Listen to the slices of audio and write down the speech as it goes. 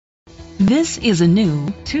This is a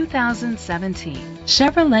new 2017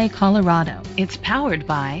 Chevrolet Colorado. It's powered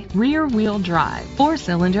by rear-wheel drive,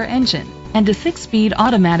 4-cylinder engine, and a 6-speed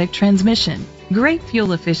automatic transmission. Great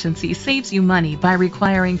fuel efficiency saves you money by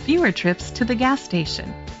requiring fewer trips to the gas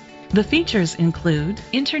station. The features include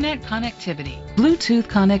internet connectivity, Bluetooth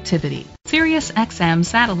connectivity, Sirius XM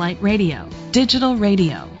satellite radio, digital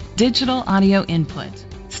audio input,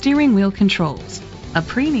 steering wheel controls, a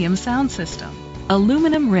premium sound system,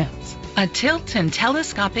 aluminum rims, a tilt and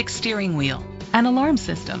telescopic steering wheel, an alarm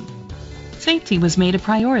system. Safety was made a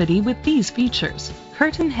priority with these features: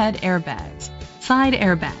 curtain head airbags, side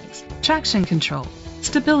airbags, traction control,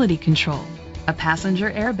 stability control, a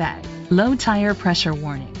passenger airbag, low tire pressure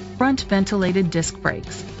warning, front ventilated disc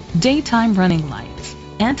brakes, daytime running lights,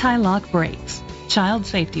 anti-lock brakes, child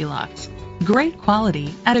safety locks. Great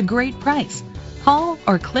quality at a great price. Call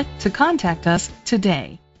or click to contact us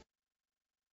today.